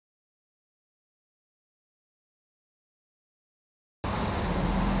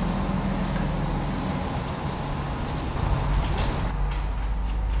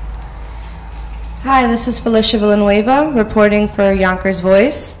Hi, this is Felicia Villanueva reporting for Yonkers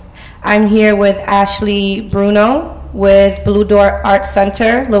Voice. I'm here with Ashley Bruno with Blue Door Art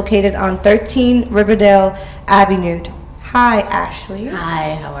Center located on 13 Riverdale Avenue. Hi, Ashley.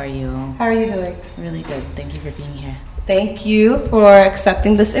 Hi, how are you? How are you doing? Really good. Thank you for being here. Thank you for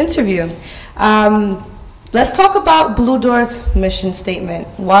accepting this interview. Let's talk about Blue Door's mission statement.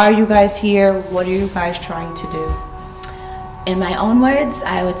 Why are you guys here? What are you guys trying to do? In my own words,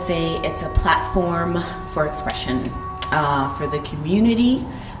 I would say it's a platform for expression for the community,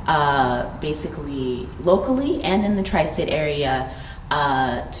 basically locally and in the tri-state area,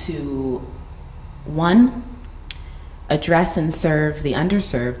 to, one, address and serve the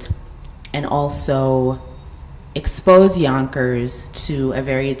underserved, and also expose Yonkers to a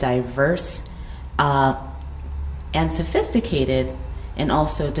very diverse and sophisticated and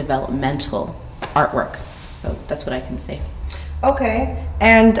also developmental artwork. So that's what I can say. Okay,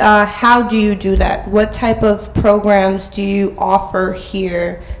 and how do you do that? What type of programs do you offer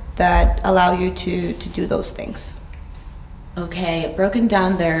here that allow you to do those things? Okay, broken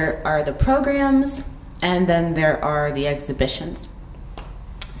down, there are the programs and then there are the exhibitions.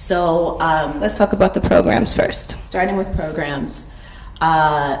 So let's talk about the programs first. Starting with programs,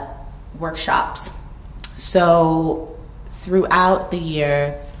 workshops. So throughout the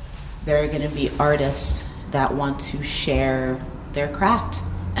year, there are going to be artists that want to share their craft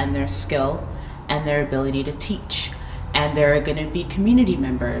and their skill and their ability to teach. And there are going to be community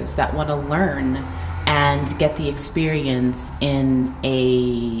members that want to learn and get the experience in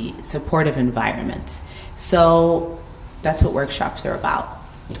a supportive environment. So that's what workshops are about.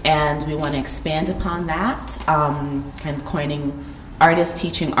 And we want to expand upon that, kind of coining artists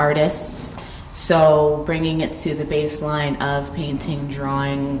teaching artists. So bringing it to the baseline of painting,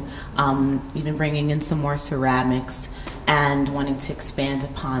 drawing, even bringing in some more ceramics and wanting to expand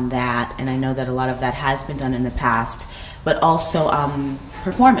upon that. And I know that a lot of that has been done in the past, but also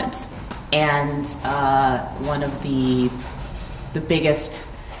performance. And one of the biggest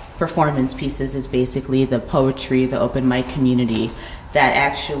performance pieces is basically the poetry, the open mic community that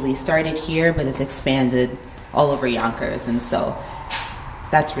actually started here but has expanded all over Yonkers. And so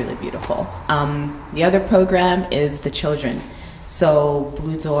that's really beautiful. The other program is the children. So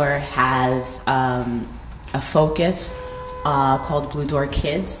Blue Door has a focus called Blue Door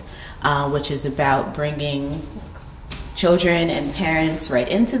Kids, which is about bringing children and parents right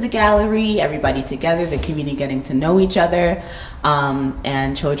into the gallery, everybody together, the community getting to know each other,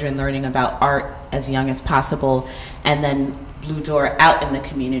 and children learning about art as young as possible, and then Blue Door out in the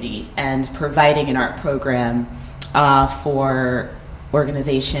community and providing an art program for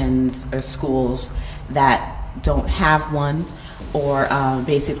organizations or schools that don't have one or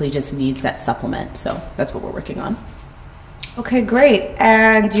basically just needs that supplement. So that's what we're working on. Okay, great.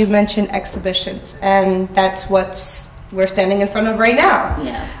 And you mentioned exhibitions, and that's what we're standing in front of right now.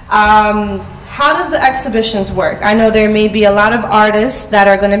 Yeah. How does the exhibitions work? I know there may be a lot of artists that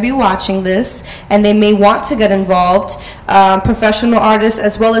are going to be watching this, and they may want to get involved, professional artists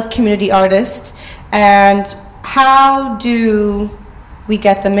as well as community artists. And how do we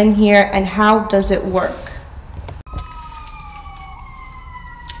get them in here, and how does it work?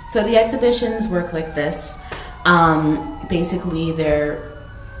 So the exhibitions work like this. Basically, they're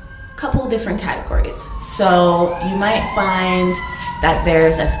a couple different categories. So you might find that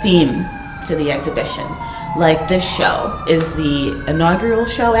there's a theme to the exhibition. Like this show is the inaugural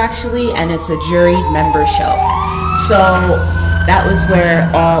show actually, and it's a juried member show. So that was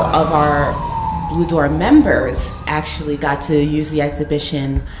where all of our Blue Door members actually got to use the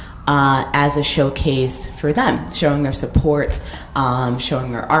exhibition as a showcase for them, showing their support,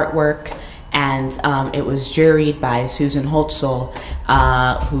 showing their artwork. And it was juried by Susan Holtzel,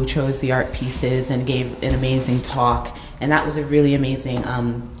 who chose the art pieces and gave an amazing talk. And that was a really amazing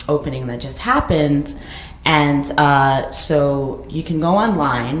opening that just happened. And so you can go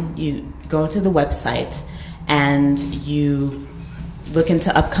online, you go to the website, and you look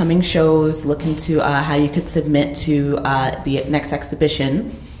into upcoming shows, look into how you could submit to the next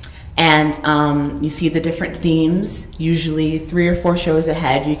exhibition. And you see the different themes, usually 3 or 4 shows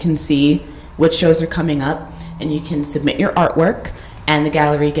ahead. You can see which shows are coming up, and you can submit your artwork, and the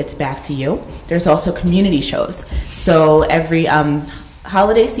gallery gets back to you. There's also community shows. So every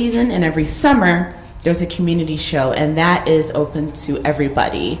holiday season and every summer, there's a community show, and that is open to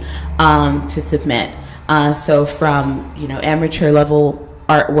everybody to submit. So from amateur level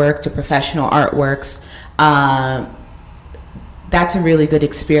artwork to professional artworks, that's a really good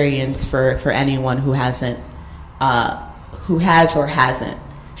experience for anyone who has or hasn't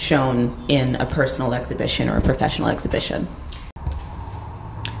shown in a personal exhibition or a professional exhibition.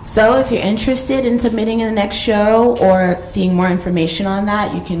 So if you're interested in submitting in the next show or seeing more information on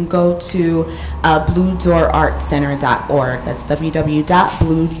that, you can go to bluedoorartcenter.org. That's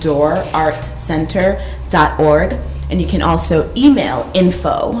www.bluedoorartcenter.org. And you can also email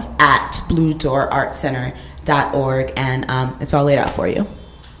info@bluedoorartcenter.org, and it's all laid out for you.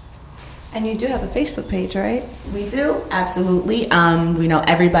 And you do have a Facebook page, right? We do, absolutely. We know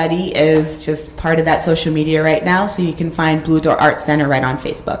everybody is just part of that social media right now, so you can find Blue Door Art Center right on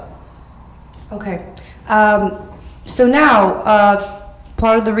Facebook. Okay. So now,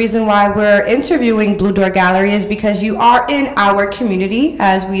 part of the reason why we're interviewing Blue Door Gallery is because you are in our community,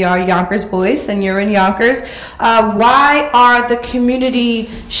 as we are Yonkers Voice, and you're in Yonkers. Why are the community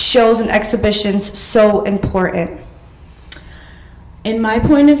shows and exhibitions so important? In my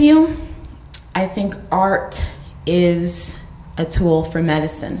point of view, I think art is a tool for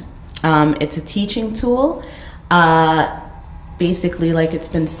medicine. It's a teaching tool. Basically, like it's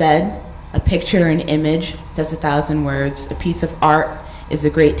been said, a picture, an image says 1,000 words. A piece of art is a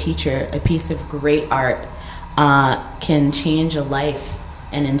great teacher. A piece of great art can change a life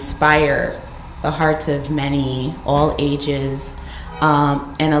and inspire the hearts of many, all ages,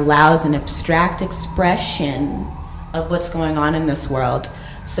 and allows an abstract expression of what's going on in this world,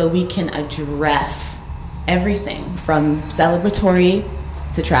 so we can address everything from celebratory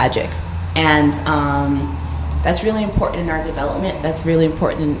to tragic. And that's really important in our development. That's really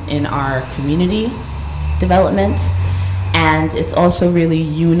important in our community development. And it's also really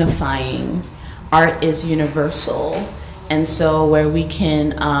unifying. Art is universal. And so where we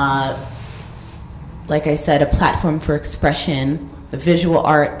can, like I said, a platform for expression, the visual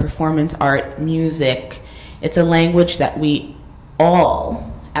art, performance art, music, it's a language that we all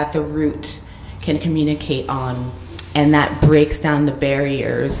at the root can communicate on, and that breaks down the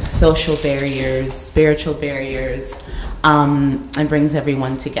barriers, social barriers, spiritual barriers, and brings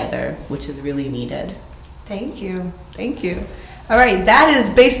everyone together, which is really needed. Thank you. Thank you. All right, that is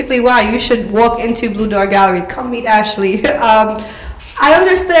basically why you should walk into Blue Door Gallery. Come meet Ashley. I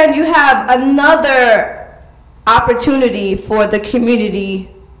understand you have another opportunity for the community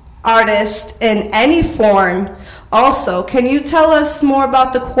artist in any form. Also, can you tell us more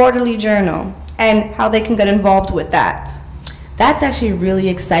about the quarterly journal and how they can get involved with that? That's actually really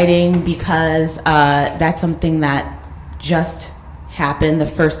exciting because that's something that just happened. The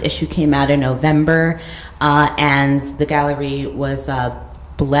first issue came out in November, and the gallery was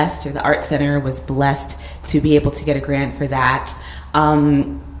blessed, or the Art Center was blessed to be able to get a grant for that.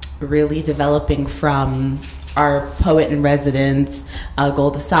 Really developing from our poet in residence,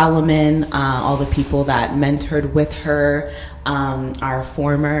 Golda Solomon, all the people that mentored with her, our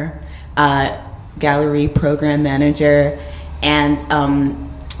former gallery program manager, and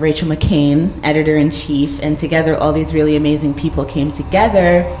Rachel McCain, editor-in-chief, and together all these really amazing people came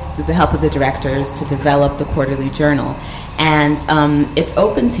together with the help of the directors to develop the quarterly journal. And it's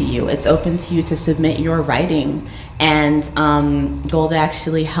open to you. It's open to you to submit your writing, and Golda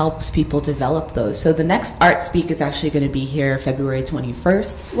actually helps people develop those. So the next Art Speak is actually going to be here February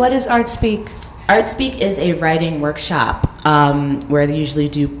 21st. What is Art Speak? Art Speak is a writing workshop where they usually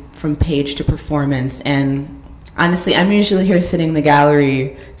do from page to performance. And honestly, I'm usually here sitting in the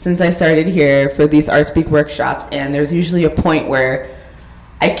gallery since I started here for these Art Speak workshops, and there's usually a point where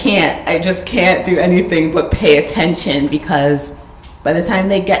I just can't do anything but pay attention, because by the time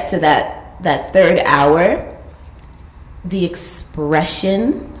they get to that third hour, the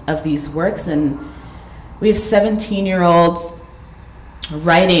expression of these works, and we have 17-year-olds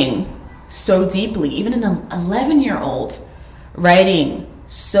writing so deeply, even an 11-year-old writing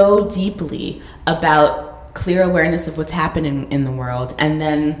so deeply about clear awareness of what's happening in the world, and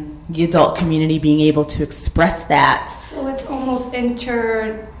then the adult community being able to express that. So it's almost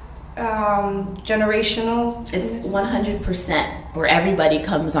generational. It's 100% where everybody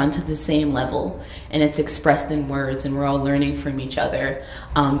comes onto the same level, and it's expressed in words, and we're all learning from each other.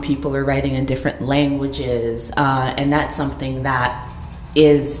 People are writing in different languages, and that's something that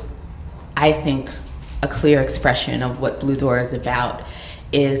is, I think, a clear expression of what Blue Door is about.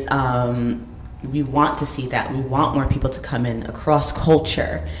 Is we want to see that. We want more people to come in across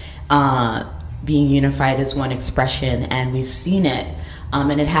culture, being unified as one expression, and we've seen it,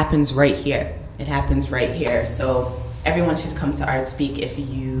 and it happens right here. It happens right here. So everyone should come to Art Speak if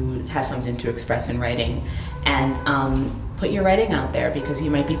you have something to express in writing, and put your writing out there, because you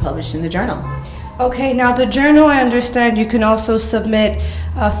might be published in the journal. Okay, now the journal, I understand you can also submit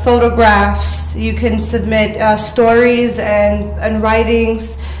photographs, you can submit stories and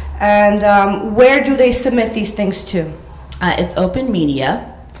writings, and where do they submit these things to? It's open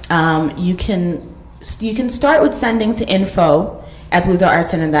media. You can start with sending to info at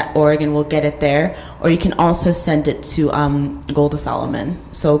bluesartartcenter.org, and we'll get it there. Or you can also send it to Golda Solomon.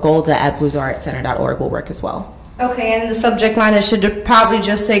 So golda@bluesartartcenter.org will work as well. Okay, and the subject line, it should probably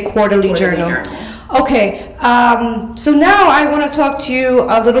just say quarterly journal. Okay, so now I want to talk to you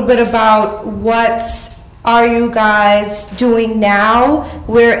a little bit about what are you guys doing now?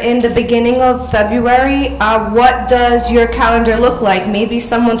 We're in the beginning of February. What does your calendar look like? Maybe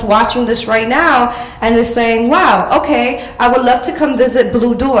someone's watching this right now and is saying, wow, okay, I would love to come visit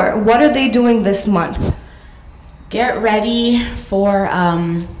Blue Door. What are they doing this month? Get ready for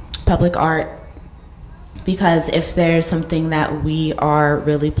public art, because if there's something that we are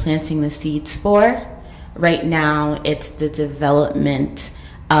really planting the seeds for right now, it's the development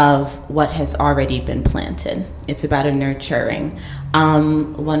of what has already been planted. It's about a nurturing.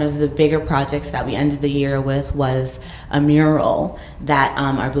 One of the bigger projects that we ended the year with was a mural that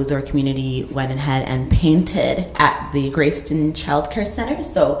our Blue Door community went ahead and painted at the Grayston Child Care Center.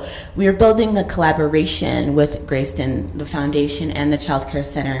 So we are building a collaboration with Grayston, the foundation, and the Child Care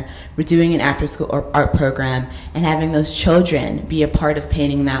Center. We're doing an after-school art program and having those children be a part of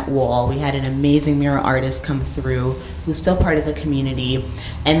painting that wall. We had an amazing mural artist come through who's still part of the community,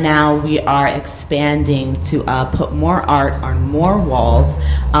 and now we are expanding to put more art on more walls,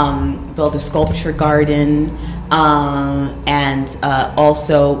 build a sculpture garden, and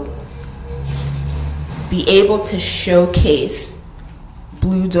also be able to showcase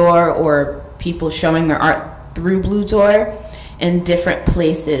Blue Door or people showing their art through Blue Door in different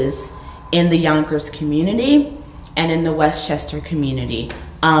places in the Yonkers community and in the Westchester community.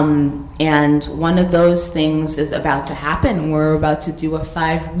 And one of those things is about to happen. We're about to do a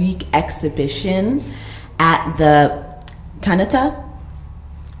 5-week exhibition at the Katsuna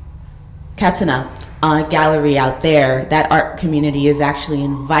gallery out there. That art community is actually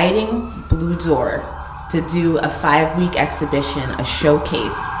inviting Blue Door to do a 5-week exhibition, a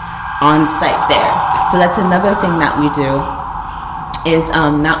showcase on site there. So that's another thing that we do, is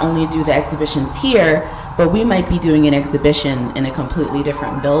not only do the exhibitions here, but we might be doing an exhibition in a completely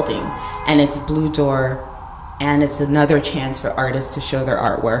different building, and it's Blue Door, and it's another chance for artists to show their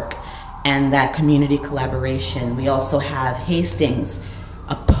artwork and that community collaboration. We also have Hastings,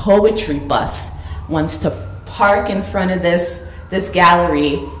 a poetry bus, wants to park in front of this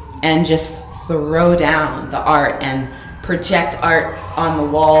gallery and just throw down the art and project art on the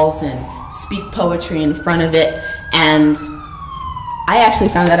walls and speak poetry in front of it. And I actually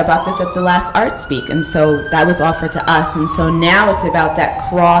found out about this at the last Art Speak, and so that was offered to us. And so now it's about that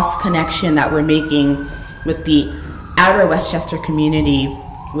cross connection that we're making with the outer Westchester community,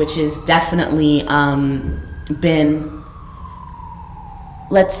 which has definitely been,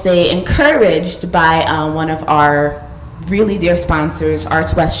 let's say, encouraged by one of our really dear sponsors,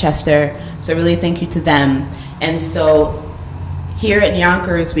 Arts Westchester. So really thank you to them. And so here at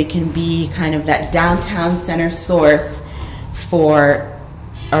Yonkers, we can be kind of that downtown center source for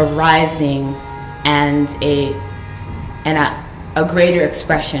a rising and a greater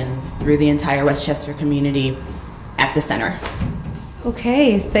expression through the entire Westchester community at the center.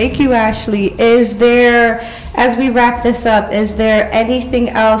 Okay, thank you, Ashley. Is there, as we wrap this up, is there anything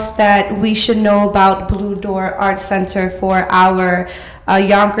else that we should know about Blue Door Art Center for our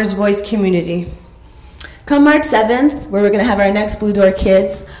Yonkers Voice community? Come March 7th, where we're going to have our next Blue Door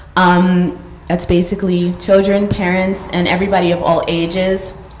Kids. That's basically children, parents, and everybody of all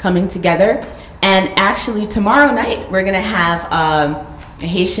ages coming together. And actually, tomorrow night, we're going to have a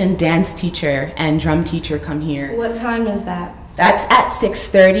Haitian dance teacher and drum teacher come here. What time is that? That's at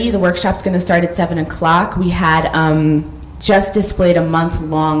 6:30. The workshop's going to start at 7 o'clock. We had just displayed a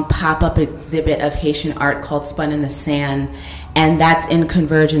month-long pop-up exhibit of Haitian art called Spun in the Sand, and that's in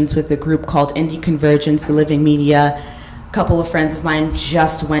convergence with a group called Indie Convergence, the Living Media. A couple of friends of mine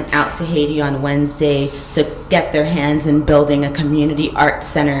just went out to Haiti on Wednesday to get their hands in building a community art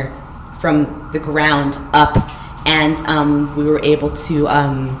center from the ground up, and we were able to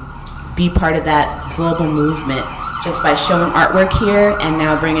be part of that global movement just by showing artwork here and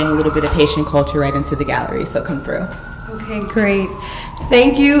now bringing a little bit of Haitian culture right into the gallery. So come through. Okay, great.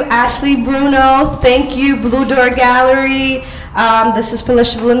 Thank you, Ashley Bruno. Thank you, Blue Door Gallery. This is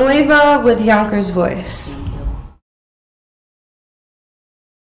Felicia Villanueva with Yonkers Voice.